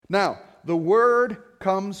Now, the word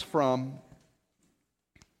comes from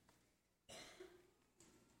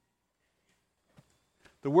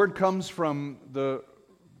the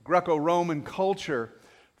Greco-Roman culture,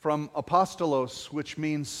 from apostolos, which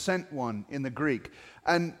means sent one in the Greek.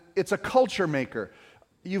 And it's a culture maker.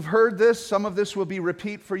 You've heard this. Some of this will be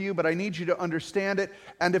repeat for you, but I need you to understand it.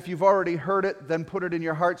 And if you've already heard it, then put it in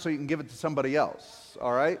your heart so you can give it to somebody else.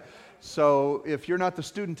 All right? So if you're not the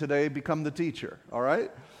student today, become the teacher. All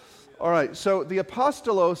right? All right. So the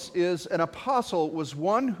apostolos is an apostle, was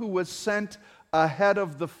one who was sent ahead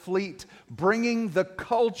of the fleet, bringing the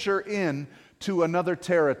culture in to another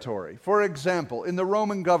territory. For example, in the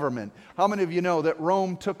Roman government, how many of you know that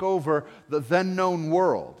Rome took over the then known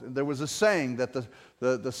world? There was a saying that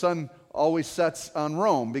the sun always sets on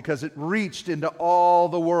Rome because it reached into all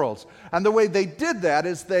the worlds. And the way they did that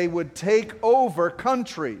is they would take over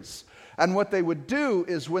countries. And what they would do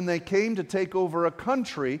is when they came to take over a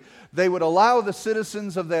country, they would allow the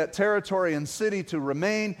citizens of that territory and city to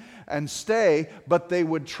remain and stay, but they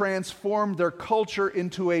would transform their culture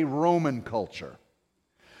into a Roman culture.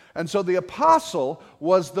 And so the apostle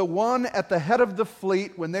was the one at the head of the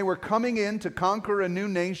fleet when they were coming in to conquer a new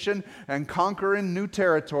nation and conquer a new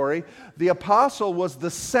territory. The apostle was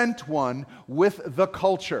the sent one with the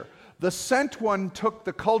culture. The sent one took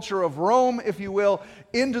the culture of Rome, if you will,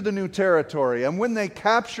 into the new territory. And when they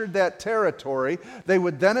captured that territory, they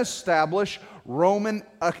would then establish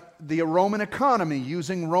the Roman economy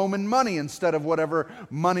using Roman money instead of whatever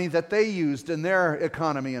money that they used in their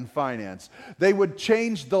economy and finance. They would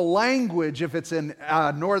change the language if it's in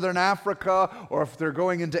northern Africa or if they're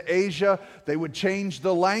going into Asia. They would change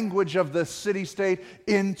the language of the city-state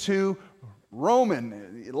into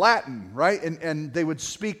Roman, Latin, right? And they would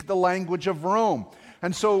speak the language of Rome.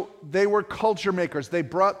 And so they were culture makers. They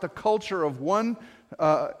brought the culture of one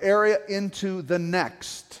area into the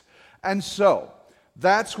next. And so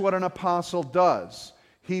that's what an apostle does.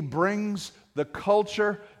 He brings the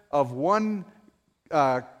culture of one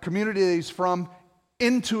community that he's from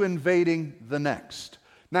into invading the next.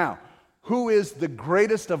 Now, who is the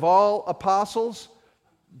greatest of all apostles?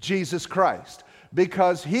 Jesus Christ.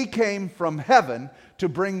 Because he came from heaven to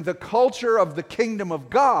bring the culture of the kingdom of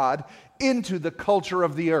God into the culture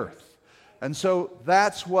of the earth. And so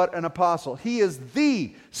that's what an apostle, he is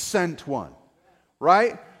the sent one,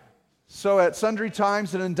 right? So at sundry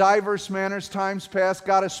times and in diverse manners, times past,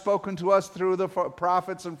 God has spoken to us through the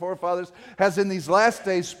prophets and forefathers, has in these last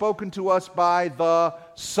days spoken to us by the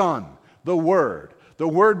Son, the Word. The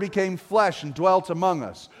Word became flesh and dwelt among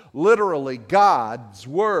us. Literally, God's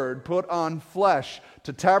Word put on flesh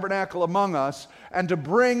to tabernacle among us and to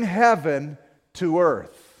bring heaven to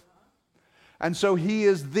earth. And so he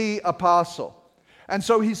is the apostle. And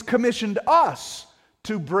so he's commissioned us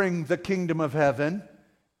to bring the kingdom of heaven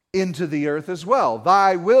into the earth as well.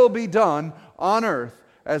 Thy will be done on earth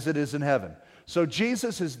as it is in heaven. So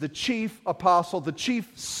Jesus is the chief apostle, the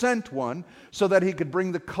chief sent one, so that he could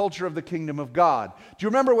bring the culture of the kingdom of God. Do you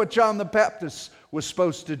remember what John the Baptist was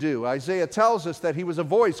supposed to do? Isaiah tells us that he was a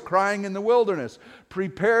voice crying in the wilderness,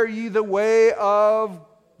 "Prepare ye the way of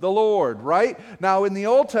the Lord," right? Now in the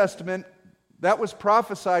Old Testament, that was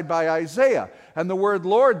prophesied by Isaiah. And the word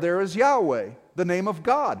Lord there is Yahweh, the name of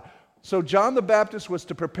God. So John the Baptist was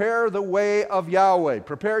to prepare the way of Yahweh.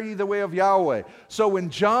 Prepare ye the way of Yahweh. So when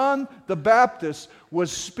John the Baptist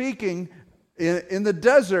was speaking in the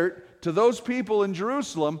desert to those people in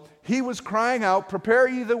Jerusalem, he was crying out, "Prepare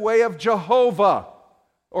ye the way of Jehovah,"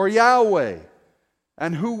 or Yahweh.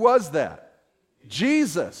 And who was that?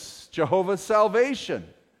 Jesus, Jehovah's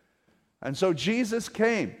salvation. And so Jesus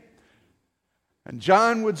came. And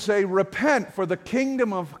John would say, "Repent, for the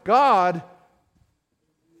kingdom of God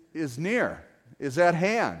is near, is at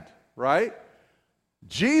hand," right?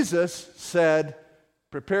 Jesus said,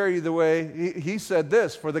 "Prepare ye the way." He said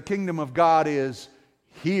this, "For the kingdom of God is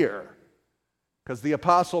here," because the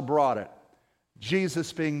apostle brought it.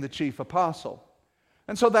 Jesus being the chief apostle.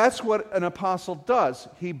 And so that's what an apostle does.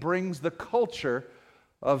 He brings the culture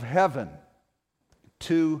of heaven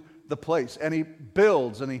to the place, and he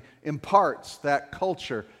builds and he imparts that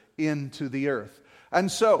culture into the earth.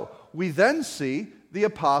 And so we then see the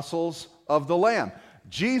apostles of the Lamb.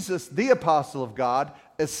 Jesus, the apostle of God,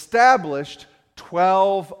 established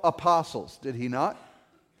 12 apostles, did he not?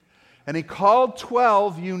 And he called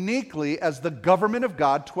 12 uniquely as the government of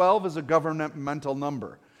God. 12 is a governmental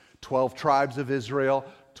number. 12 tribes of Israel,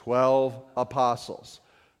 12 apostles.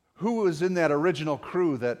 Who was in that original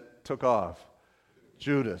crew that took off?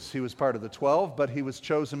 Judas. He was part of the 12, but he was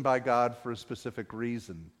chosen by God for a specific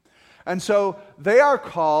reason. And so they are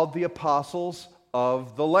called the apostles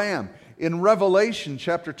of the Lamb. In Revelation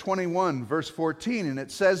chapter 21, verse 14, and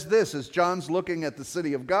it says this, as John's looking at the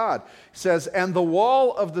city of God, it says, "And the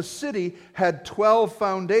wall of the city had 12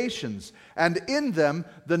 foundations, and in them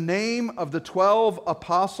the name of the 12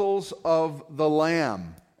 apostles of the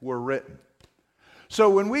Lamb were written." So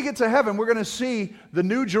when we get to heaven, we're going to see the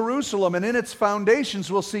New Jerusalem, and in its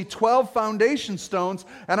foundations we'll see 12 foundation stones,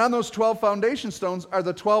 and on those 12 foundation stones are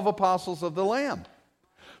the 12 apostles of the Lamb.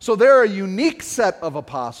 So they're a unique set of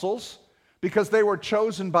apostles because they were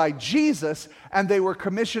chosen by Jesus, and they were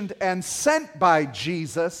commissioned and sent by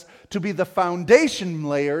Jesus to be the foundation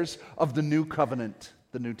layers of the new covenant,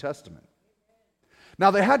 the New Testament. Now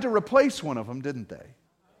they had to replace one of them, didn't they?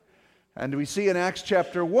 And we see in Acts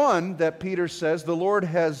chapter 1 that Peter says, "The Lord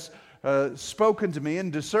has spoken to me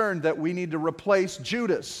and discerned that we need to replace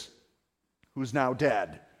Judas, who's now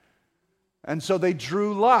dead." And so they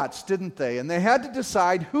drew lots, didn't they? And they had to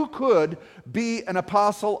decide who could be an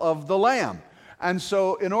apostle of the Lamb. And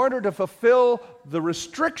so in order to fulfill the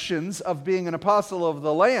restrictions of being an apostle of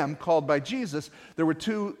the Lamb called by Jesus, there were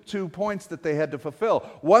two points that they had to fulfill.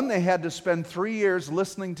 One, they had to spend 3 years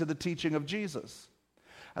listening to the teaching of Jesus.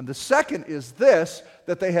 And the second is this,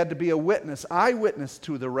 that they had to be a witness, eyewitness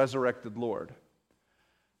to the resurrected Lord.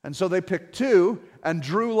 And so they picked two and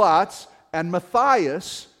drew lots, and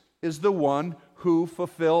Matthias is the one who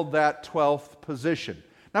fulfilled that 12th position.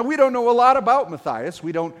 Now, we don't know a lot about Matthias.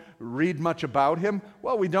 We don't read much about him.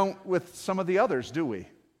 Well, we don't with some of the others, do we?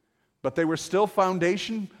 But they were still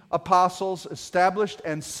foundation apostles, established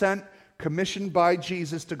and sent, commissioned by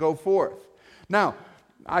Jesus to go forth. Now,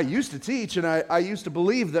 I used to teach, and I used to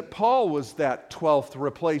believe that Paul was that 12th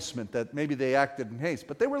replacement, that maybe they acted in haste.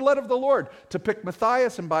 But they were led of the Lord to pick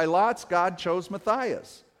Matthias, and by lots, God chose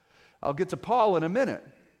Matthias. I'll get to Paul in a minute.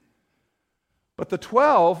 But the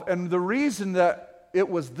 12, and the reason that it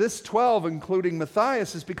was this 12, including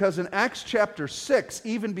Matthias, is because in Acts chapter 6,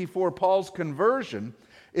 even before Paul's conversion,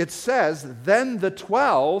 it says, "Then the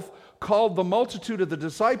 12 called the multitude of the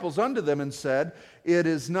disciples unto them and said, It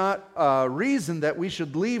is not reason that we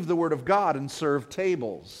should leave the word of God and serve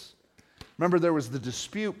tables." Remember, there was the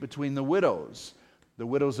dispute between the widows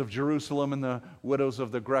of Jerusalem and the widows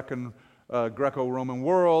of the Greco-Roman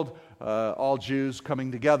world, all Jews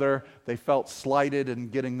coming together. They felt slighted in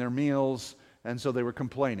getting their meals, and so they were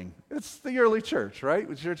complaining. It's the early church, right?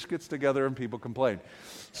 The church gets together and people complain.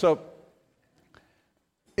 So,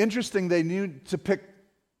 interesting, they knew to pick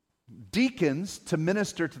deacons to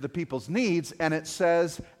minister to the people's needs, and it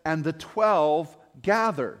says, "And the 12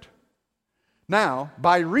 gathered." Now,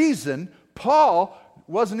 by reason, Paul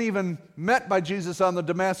wasn't even met by Jesus on the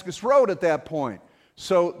Damascus Road at that point.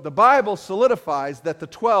 So the Bible solidifies that the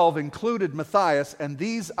 12 included Matthias, and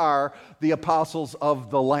these are the apostles of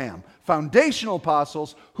the Lamb. Foundational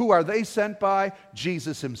apostles. Who are they sent by?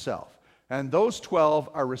 Jesus himself. And those 12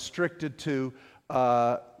 are restricted to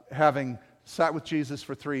having sat with Jesus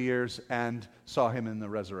for 3 years and saw him in the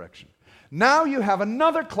resurrection. Now you have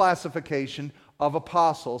another classification of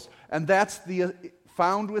apostles, and that's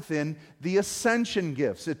found within the ascension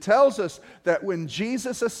gifts. It tells us that when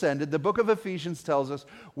Jesus ascended, the book of Ephesians tells us,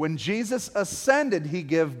 when Jesus ascended, he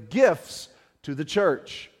gave gifts to the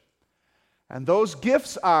church. And those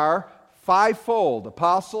gifts are fivefold: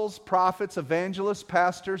 apostles, prophets, evangelists,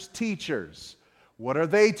 pastors, teachers. What are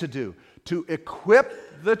they to do? To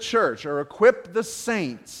equip the church, or equip the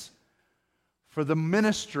saints for the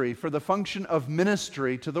ministry, for the function of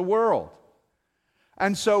ministry to the world.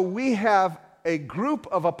 And so we have a group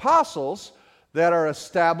of apostles that are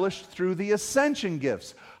established through the ascension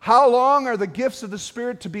gifts. How long are the gifts of the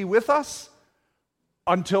Spirit to be with us?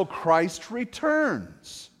 Until Christ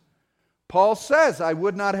returns. Paul says, "I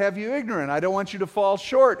would not have you ignorant. I don't want you to fall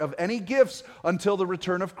short of any gifts until the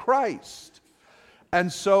return of Christ."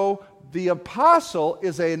 And so the apostle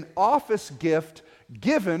is an office gift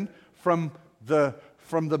given from the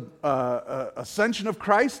ascension of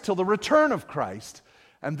Christ till the return of Christ.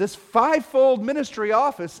 And this fivefold ministry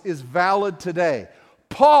office is valid today.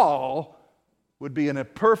 Paul would be a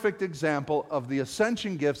perfect example of the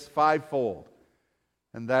ascension gifts fivefold.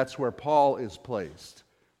 And that's where Paul is placed,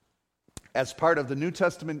 as part of the New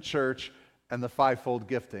Testament church and the fivefold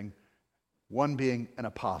gifting, one being an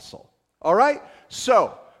apostle. All right?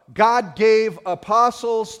 So, God gave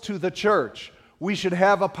apostles to the church. We should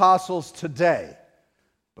have apostles today.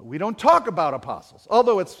 But we don't talk about apostles,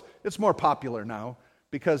 although it's more popular now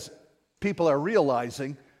because people are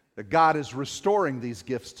realizing that God is restoring these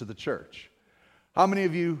gifts to the church. How many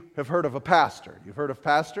of you have heard of a pastor? You've heard of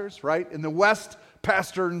pastors, right? In the West,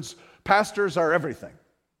 pastors are everything,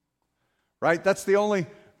 right? That's the only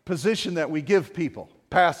position that we give people,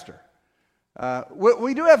 pastor.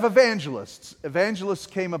 We do have evangelists. Evangelists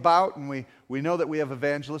came about, and we know that we have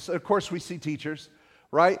evangelists. Of course, we see teachers,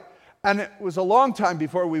 right? And it was a long time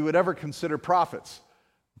before we would ever consider prophets.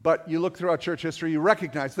 But you look throughout church history, you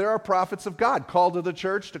recognize there are prophets of God called to the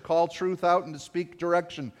church to call truth out and to speak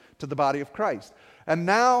direction to the body of Christ. And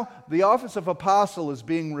now the office of apostle is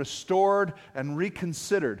being restored and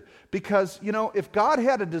reconsidered because, if God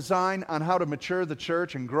had a design on how to mature the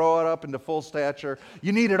church and grow it up into full stature,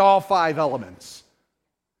 you needed all 5 elements.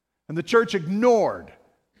 And the church ignored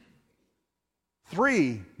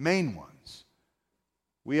 3 main ones.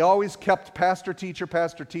 We always kept pastor, teacher,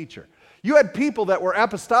 pastor, teacher. You had people that were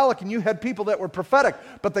apostolic and you had people that were prophetic,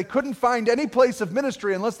 but they couldn't find any place of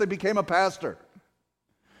ministry unless they became a pastor.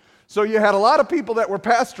 So you had a lot of people that were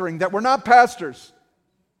pastoring that were not pastors.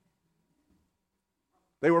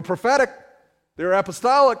 They were prophetic, they were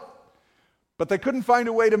apostolic, but they couldn't find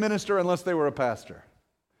a way to minister unless they were a pastor.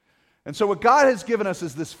 And so what God has given us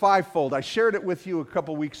is this 5-fold. I shared it with you a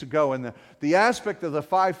couple weeks ago, and the aspect of the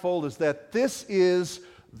 5-fold is that this is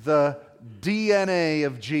the DNA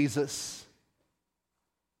of Jesus.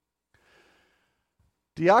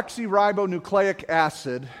 Deoxyribonucleic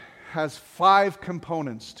acid has 5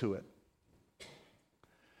 components to it.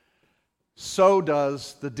 So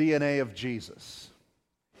does the DNA of Jesus.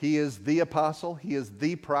 He is the apostle, he is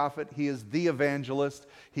the prophet, he is the evangelist,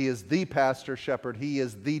 he is the pastor shepherd, he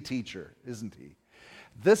is the teacher, isn't he?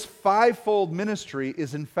 This 5-fold ministry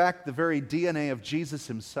is in fact the very DNA of Jesus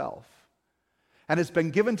himself. And it's been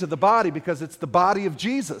given to the body because it's the body of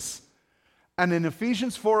Jesus. And in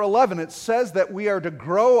Ephesians 4:11 it says that we are to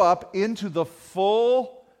grow up into the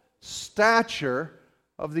full stature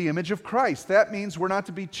of the image of Christ. That means we're not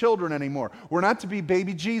to be children anymore. We're not to be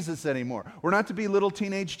baby Jesus anymore. We're not to be little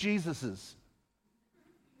teenage Jesuses.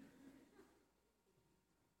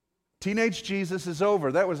 Teenage Jesus is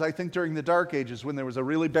over. That was, I think, during the Dark Ages when there was a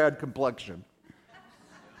really bad complexion.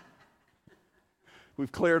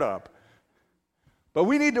 We've cleared up. But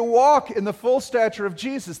we need to walk in the full stature of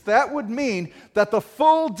Jesus. That would mean that the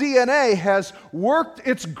full DNA has worked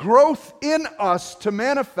its growth in us to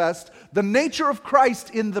manifest the nature of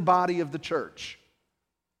Christ in the body of the church.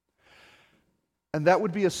 And that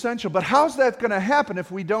would be essential. But how's that going to happen if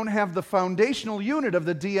we don't have the foundational unit of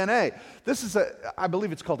the DNA? This is I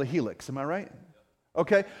believe it's called a helix, am I right?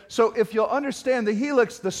 Okay, so if you'll understand the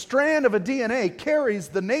helix, the strand of a DNA carries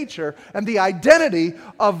the nature and the identity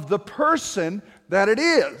of the person that it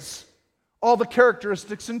is, all the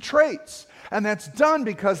characteristics and traits. And that's done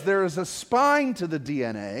because there is a spine to the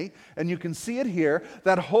DNA, and you can see it here,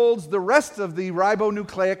 that holds the rest of the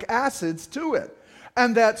ribonucleic acids to it.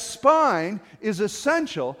 And that spine is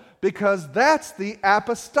essential because that's the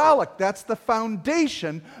apostolic, that's the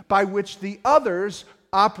foundation by which the others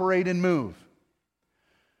operate and move.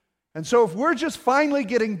 And so if we're just finally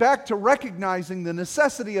getting back to recognizing the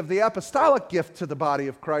necessity of the apostolic gift to the body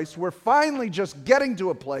of Christ, we're finally just getting to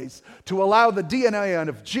a place to allow the DNA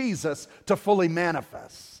of Jesus to fully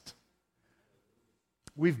manifest.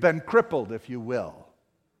 We've been crippled, if you will,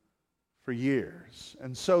 for years.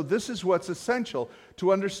 And so this is what's essential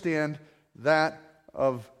to understand that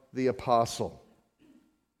of the apostle.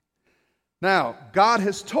 Now, God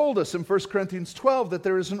has told us in 1 Corinthians 12 that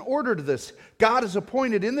there is an order to this. God has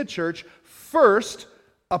appointed in the church, first,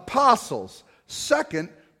 apostles, second,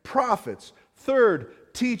 prophets, third,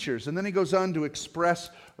 teachers. And then he goes on to express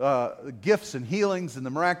gifts and healings and the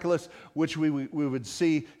miraculous, which we would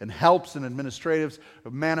see in helps and administratives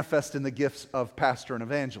manifest in the gifts of pastor and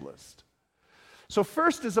evangelist. So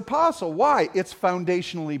first is apostle. Why? It's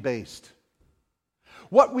foundationally based.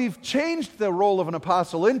 What we've changed the role of an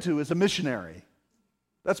apostle into is a missionary.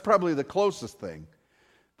 That's probably the closest thing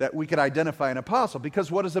that we could identify an apostle,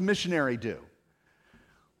 because what does a missionary do?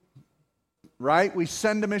 Right? We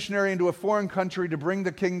send a missionary into a foreign country to bring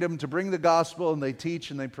the kingdom, to bring the gospel, and they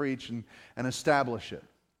teach and they preach and establish it.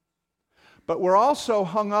 But we're also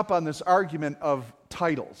hung up on this argument of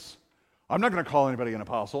titles. I'm not going to call anybody an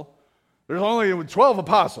apostle. There's only 12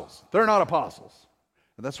 apostles. They're not apostles.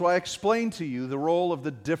 And that's why I explained to you the role of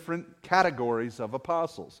the different categories of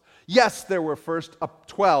apostles. Yes, there were first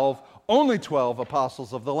 12, only 12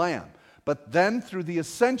 apostles of the Lamb. But then through the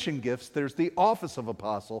ascension gifts, there's the office of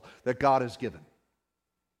apostle that God has given.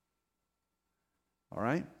 All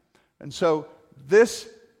right? And so this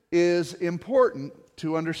is important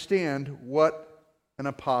to understand what an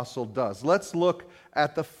apostle does. Let's look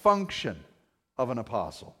at the function of an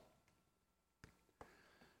apostle.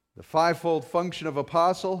 The 5-fold function of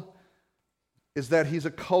apostle is that he's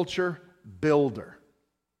a culture builder.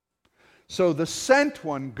 So the sent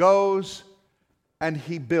one goes and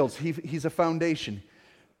he builds. He's a foundation.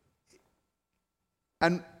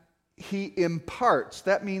 And he imparts.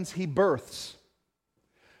 That means he births.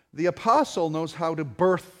 The apostle knows how to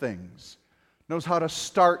birth things, knows how to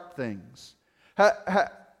start things.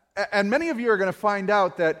 And many of you are going to find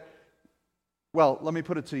out that, well, let me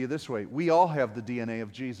put it to you this way. We all have the DNA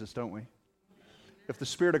of Jesus, don't we? If the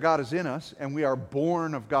Spirit of God is in us and we are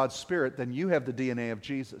born of God's Spirit, then you have the DNA of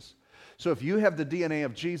Jesus. So if you have the DNA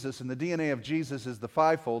of Jesus, and the DNA of Jesus is the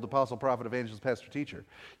fivefold, apostle, prophet, evangelist, pastor, teacher,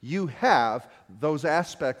 you have those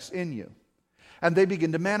aspects in you. And they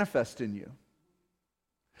begin to manifest in you.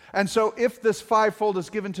 And so if this fivefold is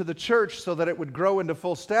given to the church so that it would grow into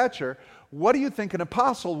full stature, what do you think an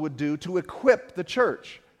apostle would do to equip the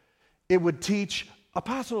church? It would teach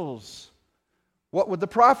apostles. What would the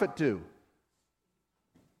prophet do?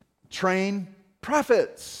 Train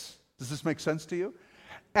prophets. Does this make sense to you?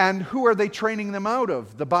 And who are they training them out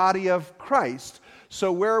of? The body of Christ.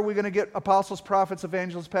 So where are we going to get apostles, prophets,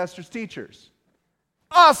 evangelists, pastors, teachers?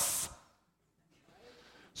 Us!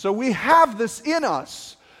 So we have this in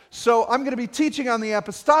us. So I'm going to be teaching on the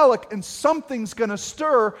apostolic, and something's going to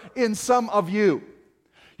stir in some of you.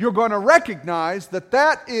 You're going to recognize that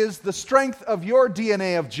that is the strength of your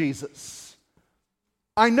DNA of Jesus.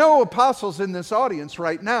 I know apostles in this audience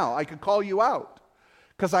right now. I could call you out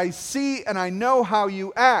because I see and I know how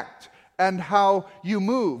you act and how you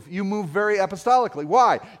move. You move very apostolically.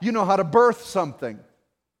 Why? You know how to birth something.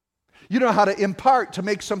 You know how to impart, to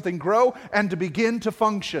make something grow and to begin to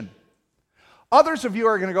function. Others of you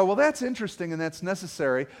are going to go, well, that's interesting and that's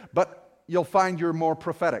necessary, but you'll find you're more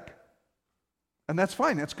prophetic. And that's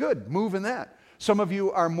fine, that's good. Move in that. Some of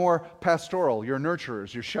you are more pastoral. You're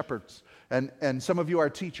nurturers, you're shepherds. And some of you are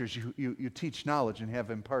teachers. You teach knowledge and have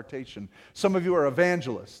impartation. Some of you are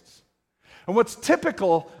evangelists. And what's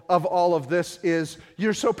typical of all of this is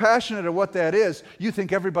you're so passionate at what that is, you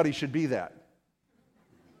think everybody should be that.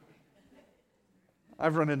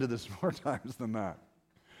 I've run into this more times than not.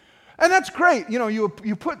 And that's great. You know, you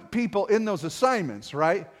put people in those assignments,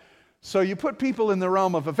 right? So you put people in the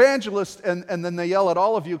realm of evangelists, and then they yell at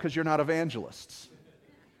all of you because you're not evangelists.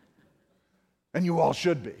 And you all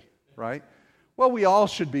should be, right? Well, we all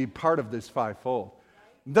should be part of this fivefold.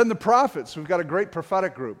 Then the prophets, we've got a great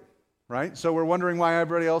prophetic group, right? So we're wondering why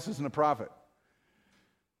everybody else isn't a prophet.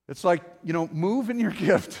 It's like, you know, move in your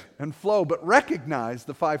gift and flow, but recognize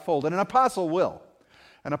the fivefold. And an apostle will.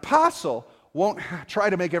 An apostle won't try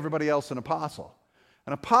to make everybody else an apostle.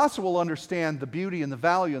 An apostle will understand the beauty and the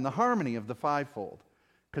value and the harmony of the fivefold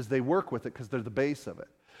because they work with it, because they're the base of it.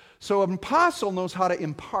 So an apostle knows how to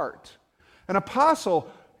impart. An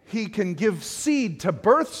apostle, he can give seed to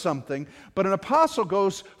birth something, but an apostle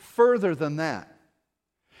goes further than that.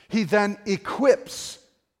 He then equips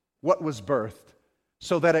what was birthed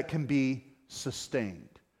so that it can be sustained.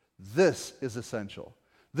 This is essential.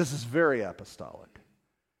 This is very apostolic.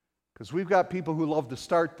 Because we've got people who love to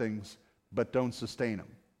start things but don't sustain them.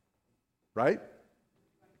 Right?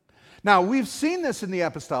 Now, we've seen this in the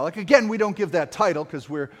apostolic. Again, we don't give that title because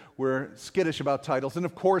we're skittish about titles. And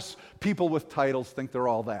of course, people with titles think they're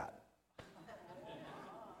all that.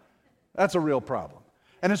 That's a real problem.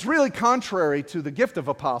 And it's really contrary to the gift of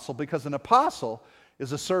apostle because an apostle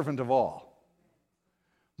is a servant of all.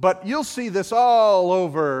 But you'll see this all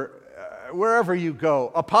over wherever you go,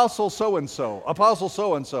 apostle so-and-so, apostle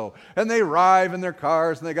so-and-so. And they arrive in their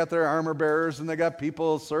cars, and they got their armor bearers, and they got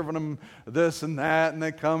people serving them this and that, and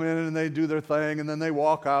they come in and they do their thing, and then they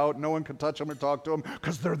walk out. No one can touch them or talk to them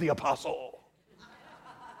because they're the apostle.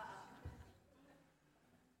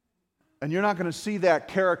 And you're not going to see that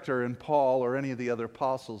character in Paul or any of the other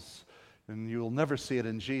apostles, and you'll never see it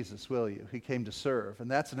in Jesus, will you? He came to serve, and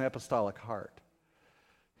that's an apostolic heart.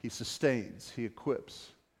 He sustains, he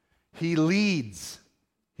equips. He leads.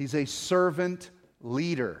 He's a servant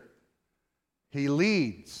leader. He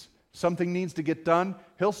leads. Something needs to get done,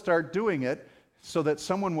 he'll start doing it so that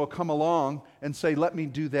someone will come along and say, let me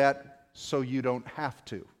do that so you don't have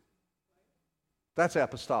to. That's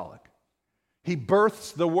apostolic. He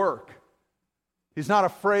births the work. He's not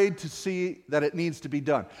afraid to see that it needs to be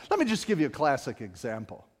done. Let me just give you a classic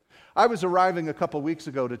example. I was arriving a couple weeks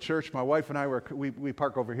ago to church. My wife and I we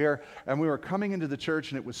park over here, and we were coming into the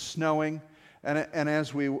church, and it was snowing. And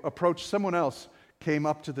as we approached, someone else came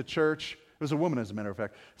up to the church. It was a woman, as a matter of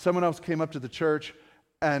fact. Someone else came up to the church,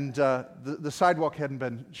 and the sidewalk hadn't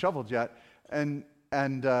been shoveled yet. And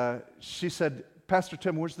she said, Pastor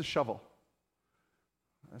Tim, where's the shovel?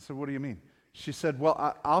 I said, what do you mean? She said,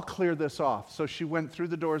 well, I'll clear this off. So she went through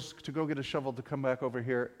the doors to go get a shovel to come back over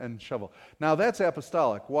here and shovel. Now that's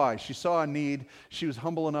apostolic. Why? She saw a need. She was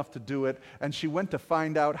humble enough to do it. And she went to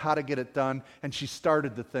find out how to get it done. And she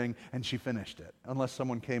started the thing and she finished it. Unless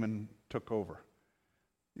someone came and took over.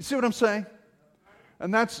 You see what I'm saying?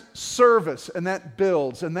 And that's service, and that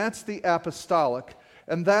builds, and that's the apostolic,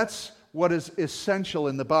 and that's what is essential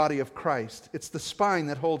in the body of Christ. It's the spine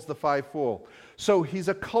that holds the fivefold. So he's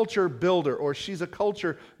a culture builder, or she's a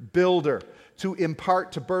culture builder, to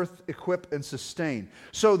impart, to birth, equip, and sustain.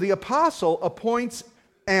 So the apostle appoints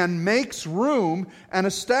and makes room and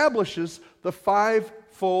establishes the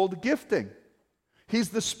fivefold gifting. He's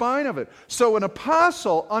the spine of it. So an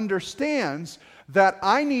apostle understands that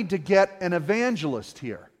I need to get an evangelist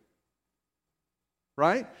here.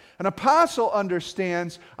 Right? An apostle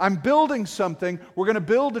understands I'm building something. We're going to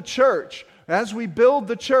build a church. As we build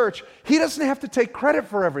the church, he doesn't have to take credit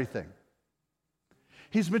for everything.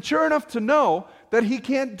 He's mature enough to know that he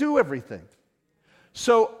can't do everything.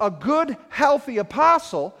 So a good, healthy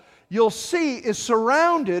apostle, you'll see, is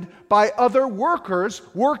surrounded by other workers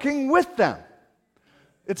working with them.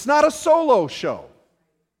 It's not a solo show,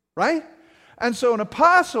 right? And so an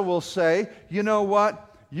apostle will say, you know what?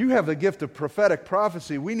 You have the gift of prophetic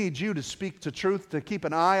prophecy. We need you to speak to truth, to keep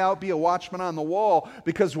an eye out, be a watchman on the wall,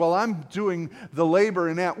 because while I'm doing the labor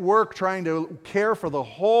and at work trying to care for the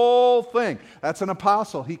whole thing, that's an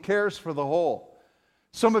apostle. He cares for the whole.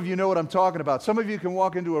 Some of you know what I'm talking about. Some of you can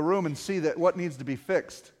walk into a room and see that what needs to be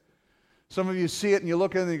fixed. Some of you see it and you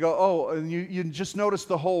look in and you go, oh, and you just notice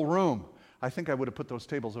the whole room. I think I would have put those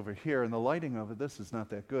tables over here, and the lighting of this is not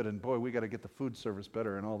that good, and boy, we got to get the food service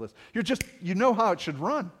better and all this. You know how it should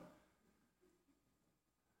run.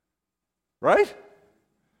 Right?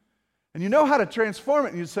 And you know how to transform it,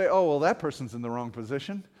 and you say, oh, well, that person's in the wrong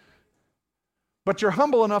position. But you're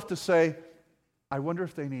humble enough to say, I wonder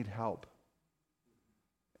if they need help,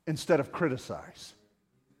 instead of criticize.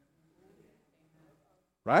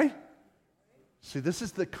 Right? See, this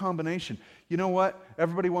is the combination. You know what?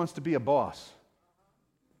 Everybody wants to be a boss.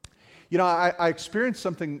 You know, I experienced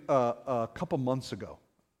something a couple months ago,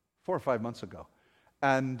 4 or 5 months ago.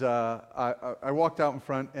 And I walked out in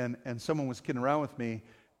front, and someone was kidding around with me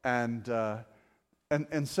and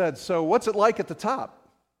said, so what's it like at the top?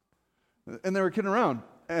 And they were kidding around.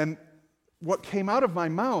 And what came out of my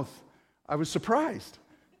mouth, I was surprised.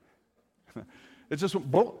 It just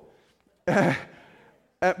went,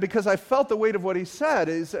 because I felt the weight of what he said.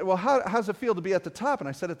 He said, well, how does it feel to be at the top? And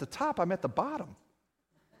I said, at the top, I'm at the bottom.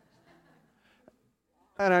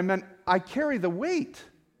 And I meant, I carry the weight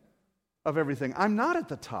of everything. I'm not at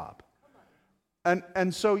the top.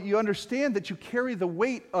 And so you understand that you carry the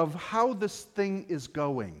weight of how this thing is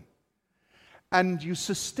going. And you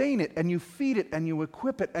sustain it, and you feed it, and you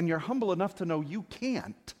equip it, and you're humble enough to know you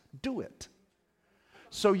can't do it.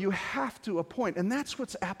 So you have to appoint, and that's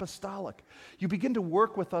what's apostolic. You begin to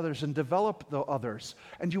work with others and develop the others,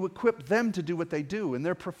 and you equip them to do what they do, and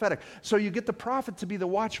they're prophetic. So you get the prophet to be the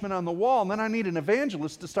watchman on the wall, and then I need an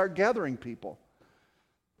evangelist to start gathering people.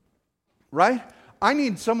 Right? I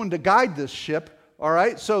need someone to guide this ship, all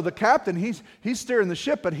right? So the captain, he's steering the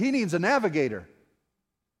ship, but he needs a navigator.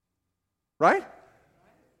 Right?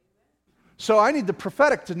 So I need the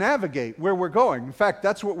prophetic to navigate where we're going. In fact,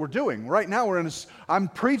 that's what we're doing. Right now I'm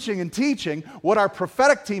preaching and teaching what our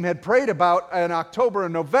prophetic team had prayed about in October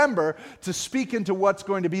and November to speak into what's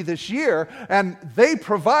going to be this year, and they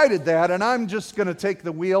provided that, and I'm just going to take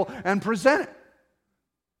the wheel and present it.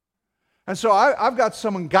 And so I've got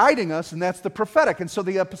someone guiding us, and that's the prophetic. And so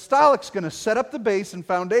the apostolic's going to set up the base and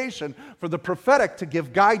foundation for the prophetic to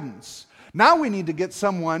give guidance. Now we need to get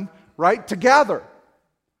someone, right, to gather.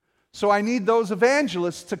 So I need those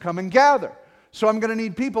evangelists to come and gather. So I'm going to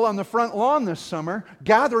need people on the front lawn this summer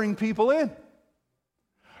gathering people in.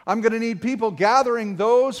 I'm going to need people gathering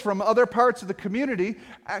those from other parts of the community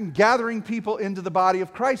and gathering people into the body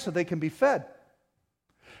of Christ so they can be fed.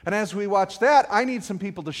 And as we watch that, I need some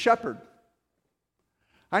people to shepherd.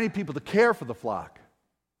 I need people to care for the flock.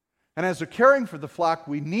 And as they're caring for the flock,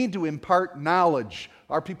 we need to impart knowledge.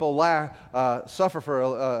 Our people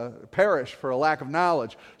perish for a lack of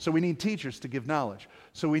knowledge. So we need teachers to give knowledge.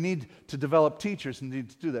 So we need to develop teachers and need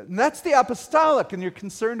to do that. And that's the apostolic, and you're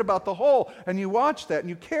concerned about the whole, and you watch that, and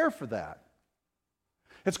you care for that.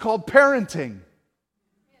 It's called parenting.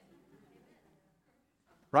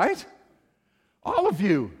 Right? All of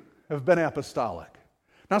you have been apostolic.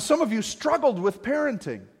 Now, some of you struggled with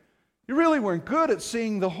parenting. You really weren't good at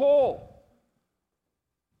seeing the whole.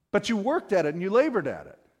 But you worked at it and you labored at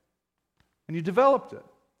it. And you developed it.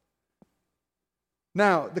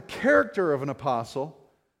 Now, the character of an apostle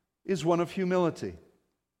is one of humility.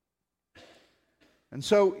 And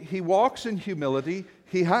so he walks in humility.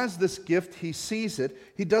 He has this gift. He sees it.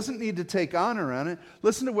 He doesn't need to take honor on it.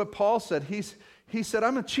 Listen to what Paul said. He said,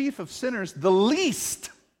 I'm a chief of sinners, the least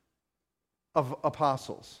of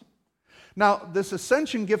apostles. Now, this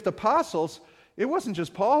ascension gift apostles, it wasn't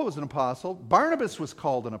just Paul who was an apostle. Barnabas was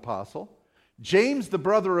called an apostle. James, the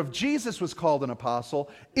brother of Jesus, was called an apostle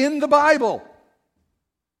in the Bible.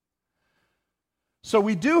 So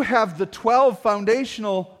we do have the 12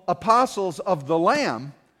 foundational apostles of the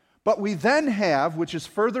Lamb, but we then have, which is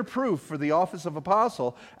further proof for the office of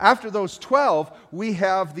apostle, after those 12, we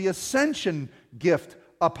have the ascension gift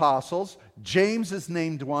apostles. James is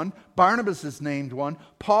named one, Barnabas is named one,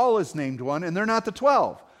 Paul is named one, and they're not the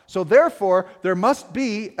 12. So therefore, there must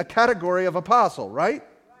be a category of apostle, right?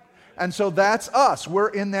 And so that's us. We're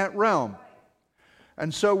in that realm.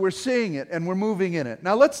 And so we're seeing it and we're moving in it.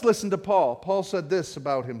 Now let's listen to Paul. Paul said this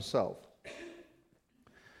about himself.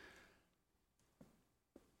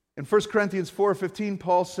 In 1 Corinthians 4:15,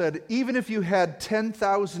 Paul said, "Even if you had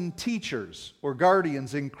 10,000 teachers or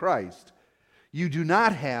guardians in Christ, you do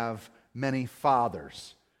not have many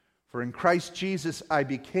fathers. For in Christ Jesus I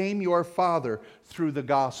became your father through the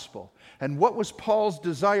gospel." And what was Paul's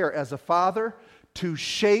desire as a father? To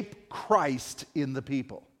shape Christ in the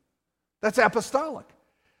people. That's apostolic.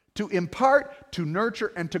 To impart, to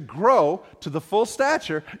nurture, and to grow to the full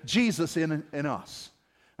stature Jesus in us.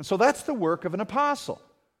 And so that's the work of an apostle.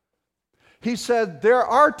 He said, there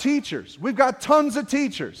are teachers. We've got tons of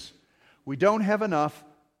teachers. We don't have enough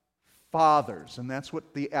fathers. And that's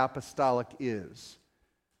what the apostolic is.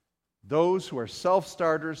 Those who are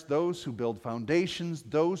self-starters, those who build foundations,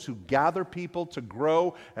 those who gather people to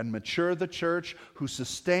grow and mature the church, who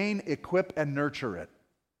sustain, equip, and nurture it.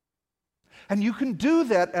 And you can do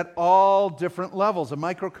that at all different levels, a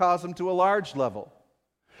microcosm to a large level.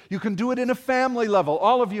 You can do it in a family level.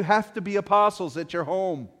 All of you have to be apostles at your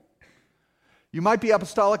home. You might be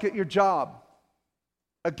apostolic at your job.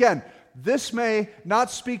 Again, this may not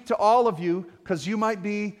speak to all of you because you might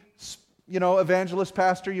be, evangelist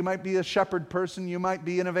pastor, you might be a shepherd person, you might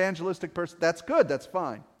be an evangelistic person. That's good, that's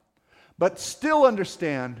fine. But still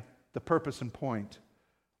understand the purpose and point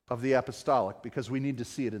of the apostolic because we need to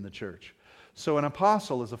see it in the church. So an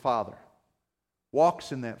apostle is a father,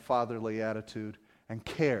 walks in that fatherly attitude and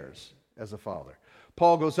cares as a father.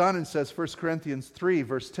 Paul goes on and says, 1 Corinthians 3,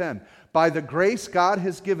 verse 10, "By the grace God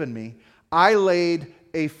has given me, I laid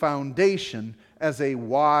a foundation as a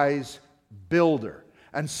wise builder,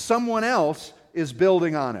 and someone else is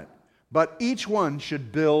building on it. But each one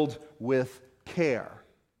should build with care."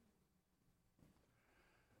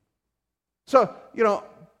 So,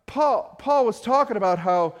 Paul was talking about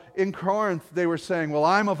how in Corinth they were saying, well,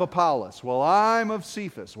 I'm of Apollos, well, I'm of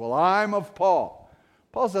Cephas, well, I'm of Paul.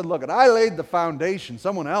 Paul said, look, I laid the foundation.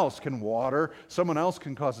 Someone else can water. Someone else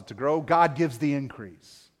can cause it to grow. God gives the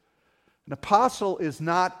increase. An apostle is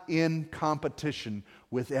not in competition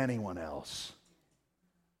with anyone else.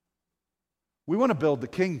 We want to build the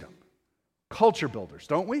kingdom. Culture builders,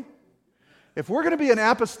 don't we? If we're going to be an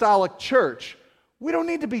apostolic church, we don't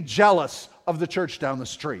need to be jealous of the church down the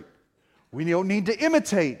street. We don't need to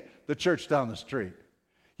imitate the church down the street.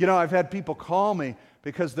 I've had people call me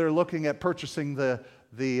because they're looking at purchasing the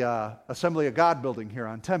Assembly of God building here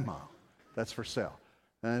on 10 Mile. That's for sale.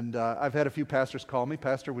 And I've had a few pastors call me,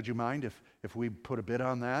 "Pastor, would you mind if we put a bid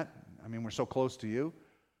on that? I mean, we're so close to you."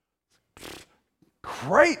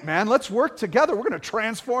 Great, man. Let's work together. We're going to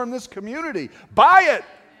transform this community. Buy it.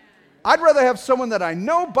 I'd rather have someone that I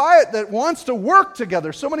know buy it that wants to work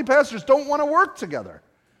together. So many pastors don't want to work together.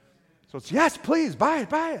 So it's, yes, please, buy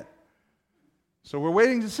it. So we're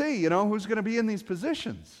waiting to see, who's going to be in these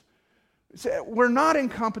positions. We're not in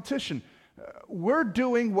competition. We're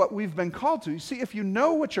doing what we've been called to. You see, if you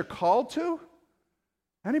know what you're called to,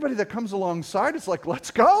 anybody that comes alongside, it's like, let's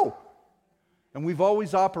go. And we've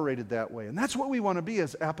always operated that way. And that's what we want to be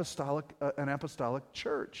as an apostolic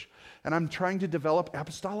church. And I'm trying to develop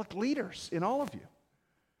apostolic leaders in all of you.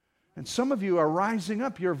 And some of you are rising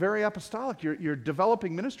up. You're very apostolic. You're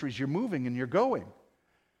developing ministries. You're moving and you're going.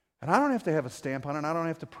 And I don't have to have a stamp on it. I don't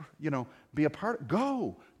have to, be a part.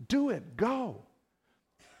 Go. Do it. Go.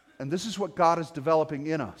 And this is what God is developing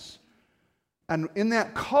in us. And in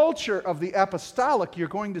that culture of the apostolic, you're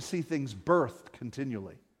going to see things birthed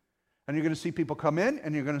continually. And you're going to see people come in,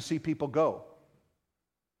 and you're going to see people go.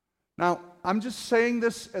 Now, I'm just saying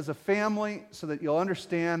this as a family so that you'll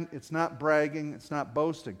understand it's not bragging, it's not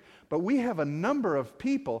boasting. But we have a number of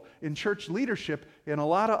people in church leadership in a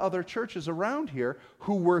lot of other churches around here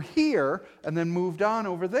who were here and then moved on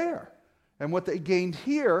over there. And what they gained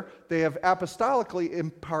here, they have apostolically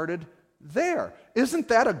imparted there. Isn't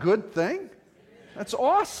that a good thing? That's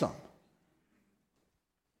awesome.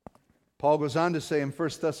 Paul goes on to say in 1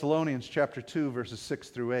 Thessalonians chapter 2, verses 6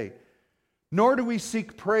 through 8, "Nor do we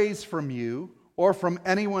seek praise from you or from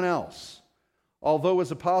anyone else. although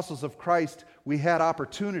as apostles of Christ we had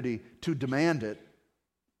opportunity to demand it,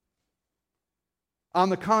 on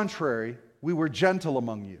the contrary, we were gentle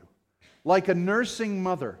among you, like a nursing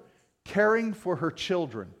mother caring for her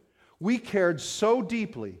children. We cared so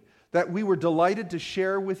deeply that we were delighted to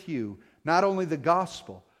share with you not only the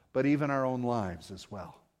gospel, but even our own lives as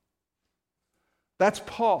well. That's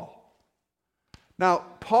Paul. Now,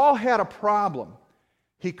 Paul had a problem.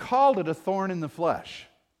 He called it a thorn in the flesh.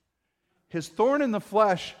 His thorn in the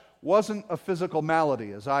flesh wasn't a physical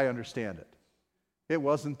malady, as I understand it. It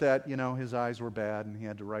wasn't that, his eyes were bad and he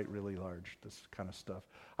had to write really large, this kind of stuff.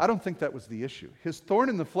 I don't think that was the issue. His thorn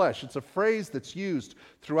in the flesh, it's a phrase that's used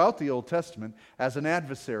throughout the Old Testament as an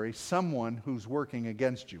adversary, someone who's working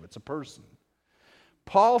against you. It's a person.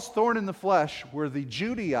 Paul's thorn in the flesh were the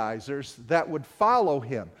Judaizers that would follow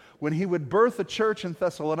him. When he would birth a church in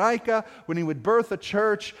Thessalonica, when he would birth a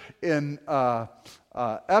church in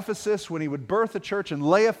Ephesus, when he would birth a church and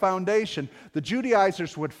lay a foundation, the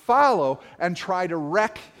Judaizers would follow and try to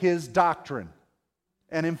wreck his doctrine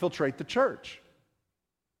and infiltrate the church.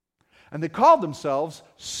 And they called themselves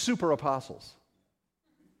super apostles.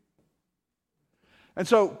 And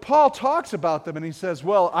so Paul talks about them and he says,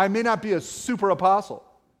 well, I may not be a super apostle.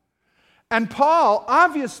 And Paul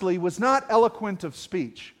obviously was not eloquent of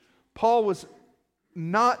speech. Paul was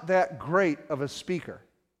not that great of a speaker.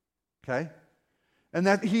 Okay? And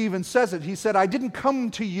that he even says it. He said, I didn't come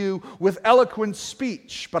to you with eloquent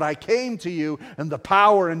speech, but I came to you in the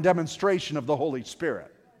power and demonstration of the Holy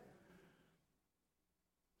Spirit.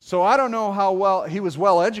 So I don't know how well, he was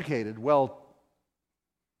well educated,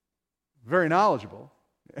 very knowledgeable,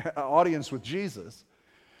 audience with Jesus.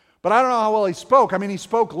 But I don't know how well he spoke. I mean, he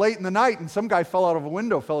spoke late in the night and some guy fell out of a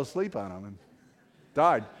window, fell asleep on him and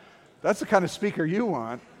died. That's the kind of speaker you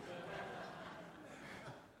want.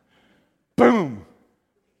 Boom!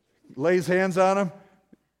 Lays hands on him.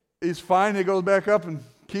 He's fine. He goes back up and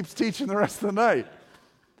keeps teaching the rest of the night.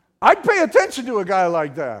 I'd pay attention to a guy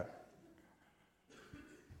like that.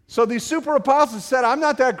 So these super apostles said, I'm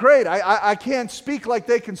not that great. I can't speak like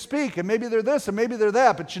they can speak. And maybe they're this and maybe they're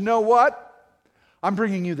that. But you know what? I'm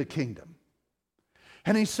bringing you the kingdom.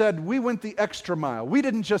 And he said, we went the extra mile. We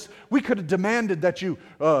could have demanded that you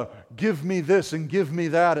give me this and give me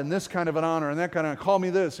that and this kind of an honor and that kind of, call me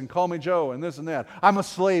this and call me Joe and this and that. I'm a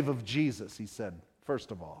slave of Jesus, he said,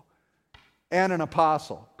 first of all. And an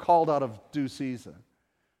apostle, called out of due season,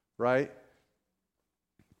 right?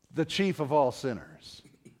 The chief of all sinners.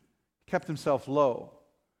 Kept himself low.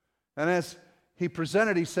 And as he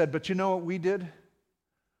presented, he said, but you know what we did?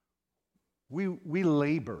 We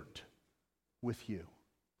labored with you.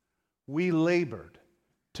 We labored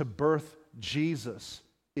to birth Jesus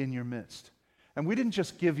in your midst. And we didn't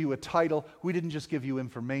just give you a title. We didn't just give you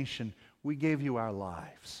information. We gave you our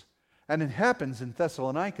lives. And it happens in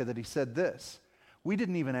Thessalonica that he said this. We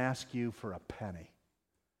didn't even ask you for a penny.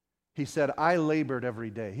 He said, I labored every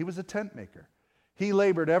day. He was a tent maker. He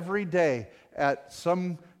labored every day at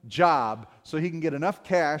some job so he can get enough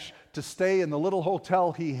cash to stay in the little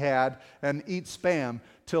hotel he had and eat Spam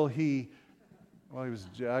till I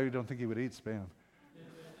don't think he would eat Spam.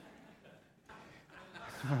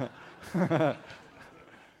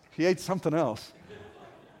 He ate something else.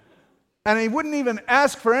 And he wouldn't even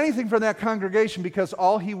ask for anything from that congregation because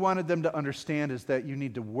all he wanted them to understand is that you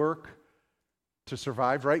need to work to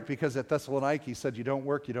survive, right? Because at Thessalonica he said, you don't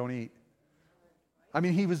work, you don't eat. I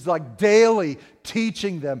mean, he was like daily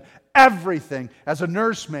teaching them everything as a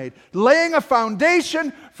nursemaid, laying a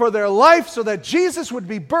foundation for their life so that Jesus would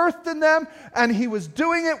be birthed in them, and he was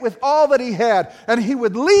doing it with all that he had. And he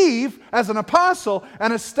would leave as an apostle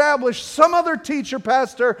and establish some other teacher,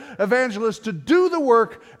 pastor, evangelist to do the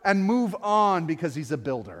work and move on because he's a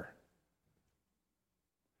builder.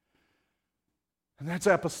 And that's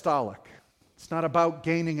apostolic. It's not about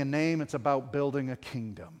gaining a name, it's about building a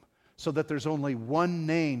kingdom. So that there's only one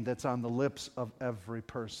name that's on the lips of every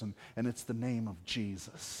person, and it's the name of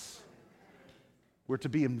Jesus. We're to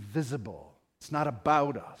be invisible. It's not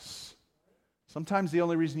about us. Sometimes the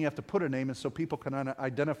only reason you have to put a name is so people can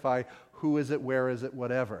identify who is it, where is it,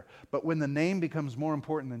 whatever. But when the name becomes more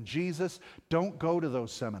important than Jesus, don't go to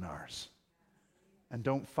those seminars and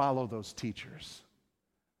don't follow those teachers.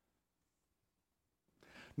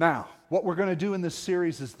 Now, what we're going to do in this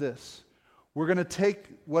series is this. We're going to take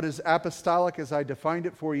what is apostolic as I defined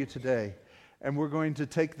it for you today, and we're going to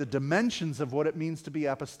take the dimensions of what it means to be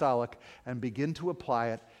apostolic and begin to apply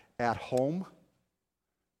it at home,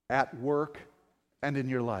 at work, and in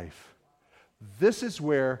your life. This is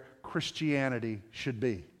where Christianity should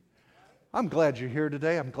be. I'm glad you're here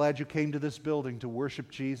today. I'm glad you came to this building to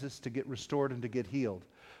worship Jesus, to get restored, and to get healed.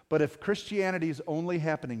 But if Christianity is only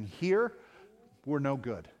happening here, we're no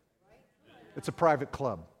good. It's a private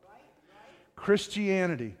club.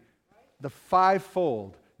 Christianity, the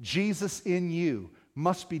fivefold, Jesus in you,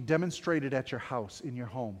 must be demonstrated at your house, in your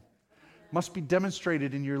home. Must be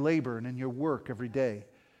demonstrated in your labor and in your work every day.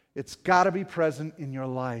 It's got to be present in your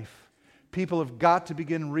life. People have got to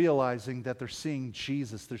begin realizing that they're seeing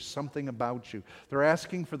Jesus. There's something about you. They're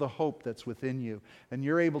asking for the hope that's within you. And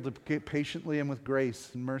you're able to patiently and with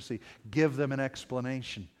grace and mercy give them an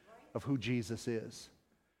explanation of who Jesus is.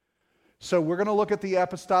 So we're going to look at the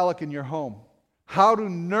apostolic in your home. How to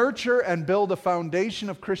nurture and build a foundation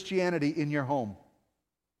of Christianity in your home.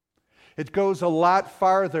 It goes a lot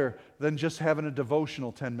farther than just having a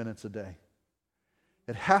devotional 10 minutes a day.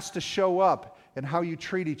 It has to show up in how you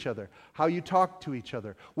treat each other, how you talk to each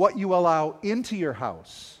other, what you allow into your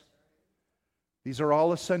house. These are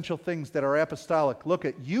all essential things that are apostolic. Look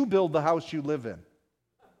at, you build the house you live in.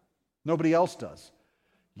 Nobody else does.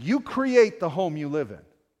 You create the home you live in.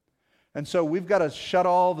 And so we've got to shut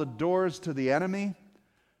all the doors to the enemy,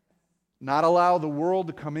 not allow the world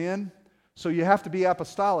to come in. So you have to be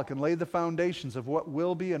apostolic and lay the foundations of what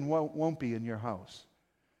will be and what won't be in your house.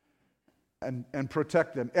 And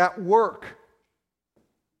protect them. At work,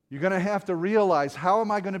 you're going to have to realize, how am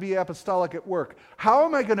I going to be apostolic at work? How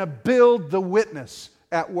am I going to build the witness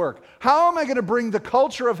at work? How am I going to bring the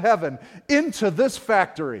culture of heaven into this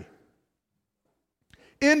factory?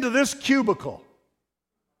 Into this cubicle?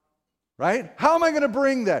 Right? How am I going to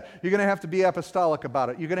bring that? You're going to have to be apostolic about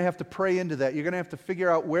it. You're going to have to pray into that. You're going to have to figure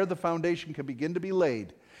out where the foundation can begin to be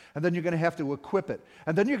laid. And then you're going to have to equip it.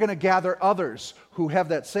 And then you're going to gather others who have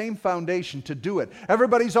that same foundation to do it.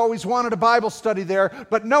 Everybody's always wanted a Bible study there,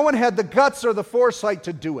 but no one had the guts or the foresight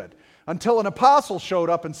to do it until an apostle showed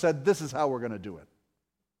up and said, this is how we're going to do it.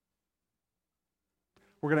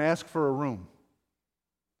 We're going to ask for a room.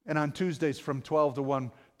 And on Tuesdays from 12 to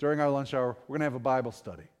 1, during our lunch hour, we're going to have a Bible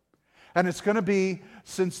study. And it's going to be,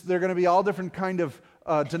 since they're going to be all different kind of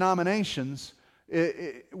denominations,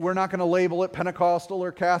 we're not going to label it Pentecostal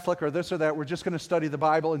or Catholic or this or that. We're just going to study the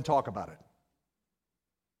Bible and talk about it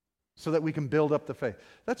so that we can build up the faith.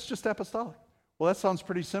 That's just apostolic. Well, that sounds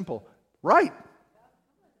pretty simple. Right.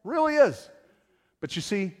 Really is. But you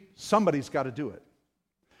see, somebody's got to do it.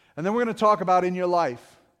 And then we're going to talk about in your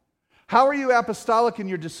life. How are you apostolic in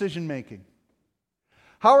your decision making?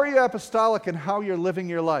 How are you apostolic in how you're living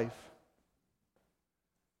your life?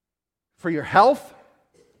 For your health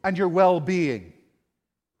and your well-being.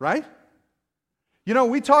 Right? You know,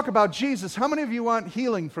 we talk about Jesus. How many of you want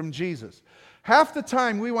healing from Jesus? Half the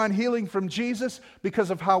time we want healing from Jesus because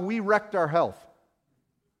of how we wrecked our health.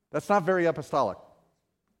 That's not very apostolic.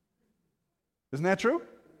 Isn't that true?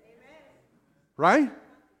 Amen. Right?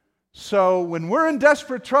 So when we're in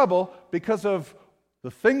desperate trouble because of the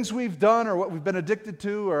things we've done or what we've been addicted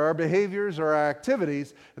to or our behaviors or our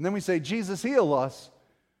activities, and then we say, Jesus, heal us,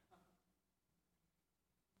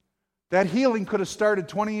 that healing could have started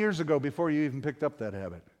 20 years ago before you even picked up that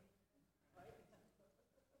habit.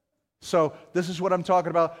 So this is what I'm talking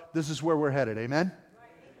about. This is where we're headed. Amen?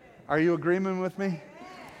 Are you agreeing with me?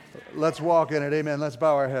 Let's walk in it. Amen. Let's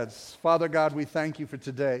bow our heads. Father God, we thank you for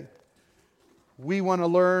today. We want to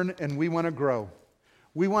learn and we want to grow.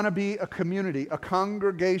 We want to be a community, a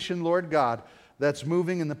congregation, Lord God, that's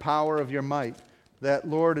moving in the power of your might. That,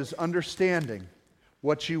 Lord, is understanding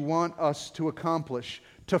what you want us to accomplish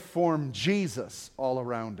to form Jesus all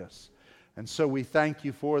around us. And so we thank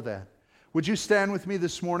you for that. Would you stand with me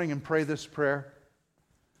this morning and pray this prayer?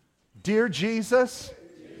 Dear Jesus,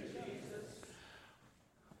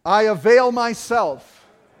 I avail myself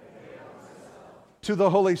to the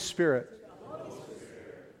Holy Spirit.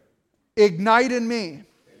 Ignite in me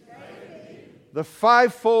the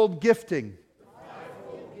fivefold gifting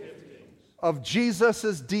of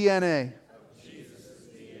Jesus' DNA.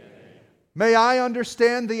 May I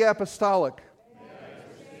understand the apostolic.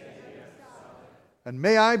 And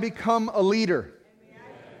may I become a leader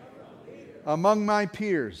among my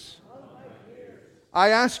peers. I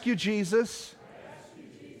ask you, Jesus,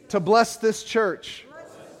 to bless this church,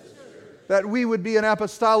 that we would be an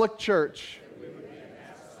apostolic church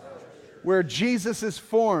where Jesus is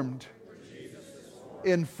formed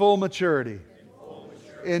in full maturity.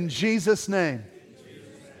 In Jesus' name,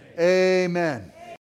 amen.